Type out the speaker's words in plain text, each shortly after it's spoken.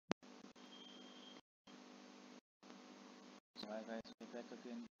Hi guys, we're back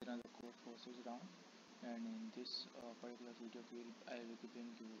again with another Codeforces round, and in this particular video I will be giving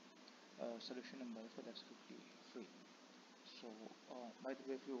you solution number for that's 53. So by the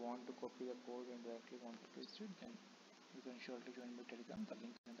way, if you want to copy the code and directly want to paste it, then you can surely join my Telegram, the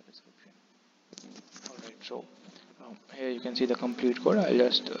link in the description. Alright, so here you can see the complete code. I'll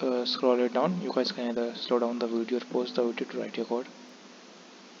just scroll it down. You guys can either slow down the video or pause the video to write your code,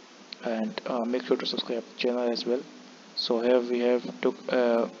 and make sure to subscribe the channel as well. So here we have took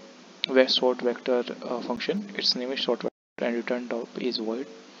sort vector function. Its name is sort vector and return type is void,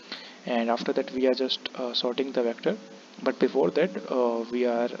 and after that we are just sorting the vector. But before that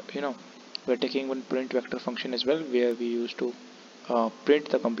we're taking one print vector function as well, where we used to print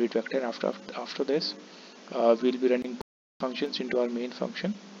the complete vector. After this we'll be running functions into our main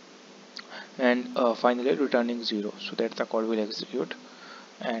function, and finally returning 0, so that the code will execute.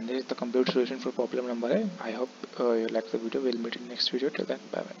 And this is the complete solution for problem number A. I hope you like the video. We'll meet in next video. Till then,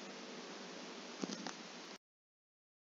 bye bye.